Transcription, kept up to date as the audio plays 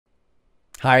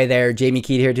Hi there, Jamie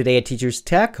Keat here today at Teachers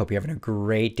Tech. Hope you're having a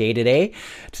great day today.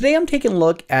 Today I'm taking a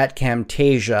look at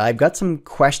Camtasia. I've got some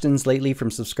questions lately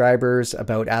from subscribers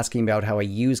about asking about how I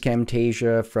use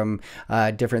Camtasia from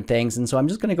different things. And so I'm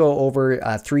just going to go over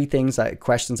three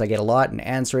questions I get a lot and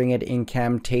answering it in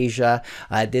Camtasia.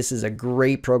 This is a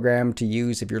great program to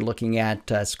use if you're looking at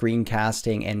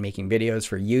screencasting and making videos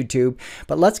for YouTube.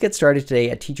 But let's get started today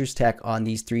at Teachers Tech on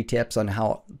these three tips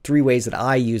on three ways that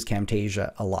I use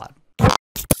Camtasia a lot.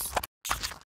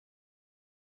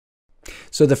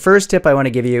 So the first tip I want to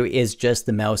give you is just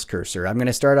the mouse cursor. I'm going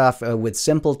to start off with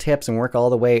simple tips and work all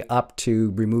the way up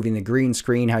to removing the green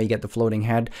screen, how you get the floating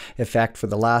head effect for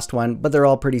the last one, but they're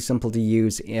all pretty simple to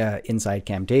use inside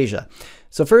Camtasia.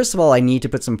 So first of all, I need to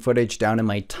put some footage down in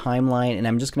my timeline, and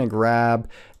I'm just going to grab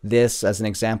this as an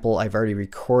example. I've already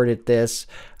recorded this.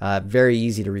 Very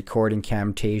easy to record in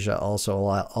Camtasia. Also,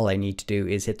 all I need to do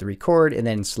is hit the record and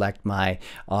then select my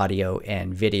audio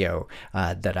and video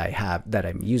that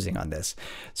I'm using on this.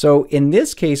 So in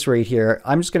this case right here,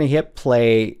 I'm just going to hit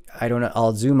play. I don't know,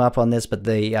 I'll zoom up on this, but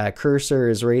the cursor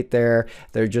is right there.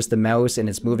 They're just the mouse and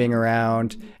it's moving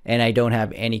around, and I don't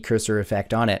have any cursor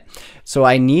effect on it. So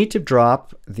I need to drop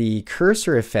the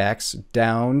cursor effects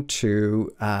down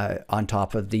to on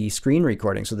top of the screen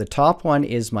recording. So the top one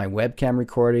is my webcam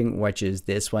recording, which is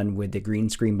this one with the green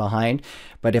screen behind.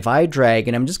 But if I drag,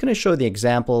 and I'm just going to show the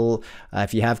example,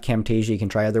 if you have Camtasia, you can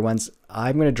try other ones.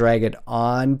 I'm going to drag it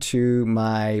onto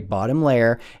my bottom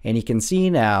layer, and you can see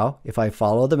now, if I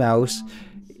follow the mouse,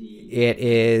 it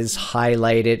is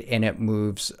highlighted and it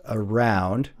moves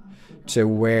around to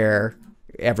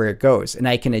wherever it goes. And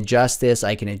I can adjust this.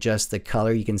 I can adjust the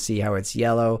color. You can see how it's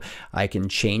yellow. I can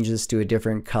change this to a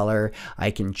different color. I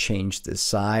can change the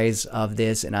size of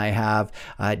this, and I have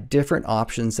different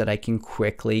options that I can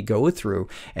quickly go through.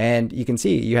 And you can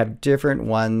see you have different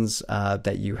ones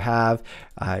that you have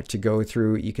to go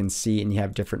through. You can see, and you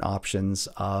have different options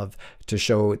to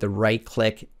show the right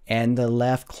click and the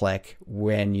left click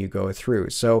when you go through.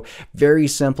 So very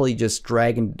simple, you just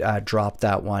drag and drop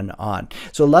that one on.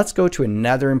 So let's go to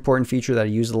another important feature that I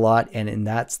use a lot, and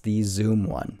that's the zoom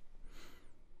one.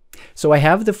 So I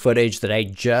have the footage that I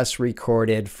just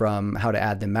recorded from how to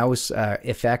add the mouse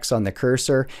effects on the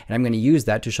cursor, and I'm going to use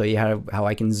that to show you how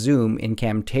I can zoom in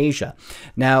Camtasia.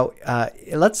 Now,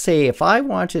 let's say if I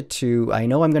wanted to, I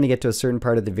know I'm going to get to a certain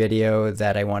part of the video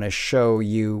that I want to show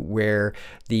you where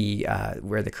the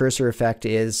cursor effect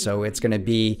is. So it's going to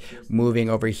be moving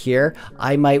over here.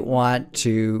 I might want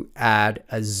to add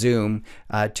a zoom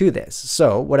to this.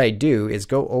 So what I do is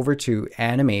go over to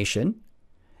animation.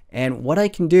 And what I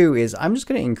can do is I'm just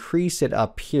going to increase it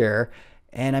up here,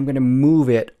 and I'm going to move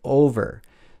it over.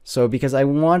 So because I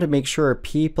want to make sure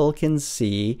people can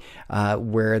see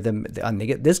where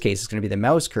this case it's going to be the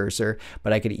mouse cursor,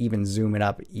 but I could even zoom it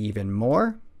up even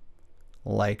more,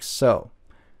 like so.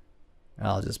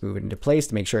 I'll just move it into place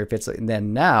to make sure it fits. And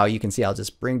then now you can see I'll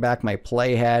just bring back my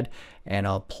playhead and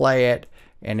I'll play it,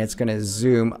 and it's going to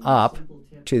zoom up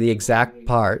to the exact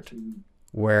part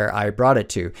where I brought it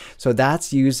to. So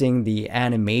that's using the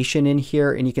animation in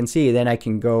here, and you can see then I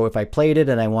can go, if I played it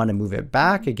and I want to move it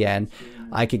back again,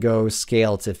 I could go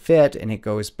scale to fit and it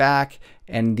goes back,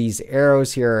 and these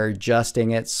arrows here are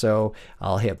adjusting it. So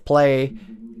I'll hit play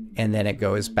and then it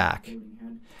goes back.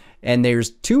 And there's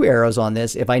two arrows on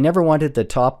this. If I never wanted the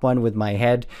top one with my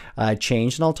head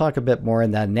changed, and I'll talk a bit more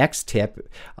in the next tip,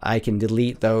 I can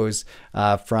delete those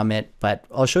from it. But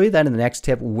I'll show you that in the next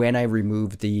tip when I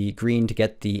remove the green to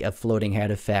get the floating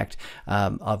head effect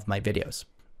of my videos.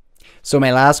 So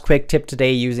my last quick tip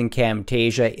today using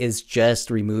Camtasia is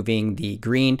just removing the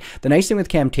green. The nice thing with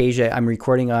Camtasia, I'm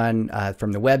recording on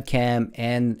from the webcam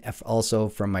and also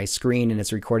from my screen, and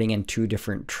it's recording in two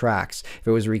different tracks. If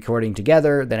it was recording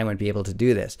together, then I wouldn't be able to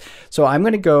do this. So I'm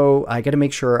going to go, I got to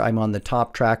make sure I'm on the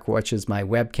top track, which is my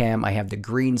webcam. I have the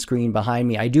green screen behind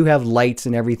me. I do have lights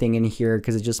and everything in here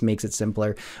because it just makes it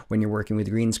simpler when you're working with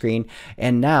green screen.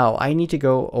 And now I need to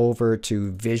go over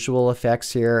to visual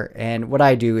effects here. And what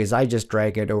I do is I just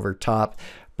drag it over top,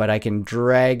 but I can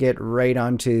drag it right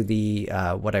onto the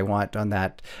what I want on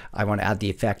that. I want to add the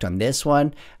effect on this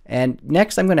one. And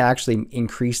next I'm going to actually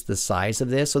increase the size of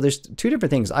this. So there's two different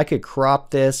things. I could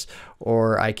crop this,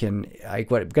 or I've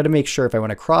got to make sure if I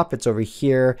want to crop it's over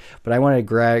here, but I want to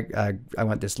drag, I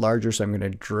want this larger, so I'm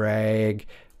going to drag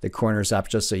the corners up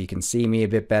just so you can see me a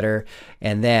bit better.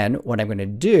 And then what I'm going to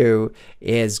do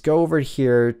is go over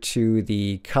here to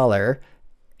the color,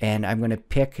 and I'm going to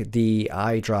pick the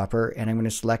eyedropper, and I'm going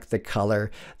to select the color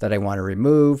that I want to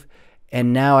remove.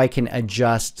 And now I can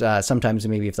adjust, sometimes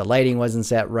maybe if the lighting wasn't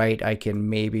set right, I can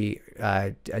maybe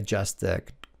adjust the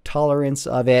tolerance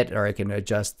of it, or I can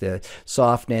adjust the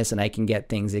softness, and I can get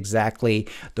things exactly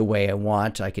the way I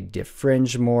want. I could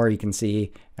diffringe more. You can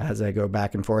see as I go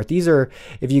back and forth. These are,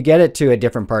 if you get it to a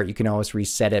different part, you can always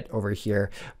reset it over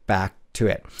here back to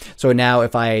it. So now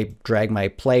if I drag my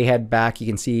playhead back, you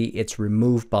can see it's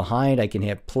removed behind. I can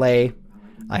hit play.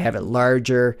 I have it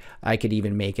larger. I could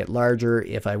even make it larger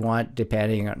if I want,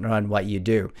 depending on what you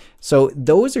do. So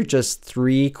those are just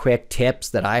 3 quick tips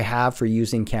that I have for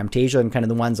using Camtasia, and kind of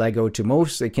the ones I go to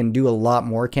most. It can do a lot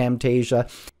more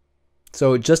Camtasia.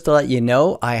 So just to let you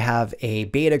know, I have a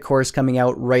beta course coming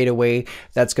out right away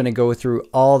that's going to go through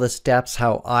all the steps,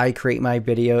 how I create my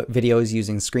videos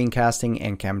using screencasting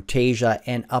and Camtasia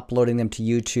and uploading them to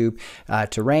YouTube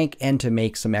to rank and to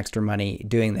make some extra money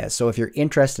doing this. So if you're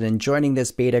interested in joining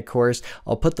this beta course,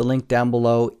 I'll put the link down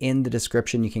below in the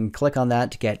description. You can click on that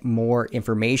to get more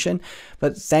information.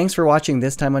 But thanks for watching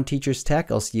this time on Teacher's Tech.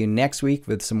 I'll see you next week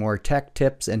with some more tech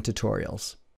tips and tutorials.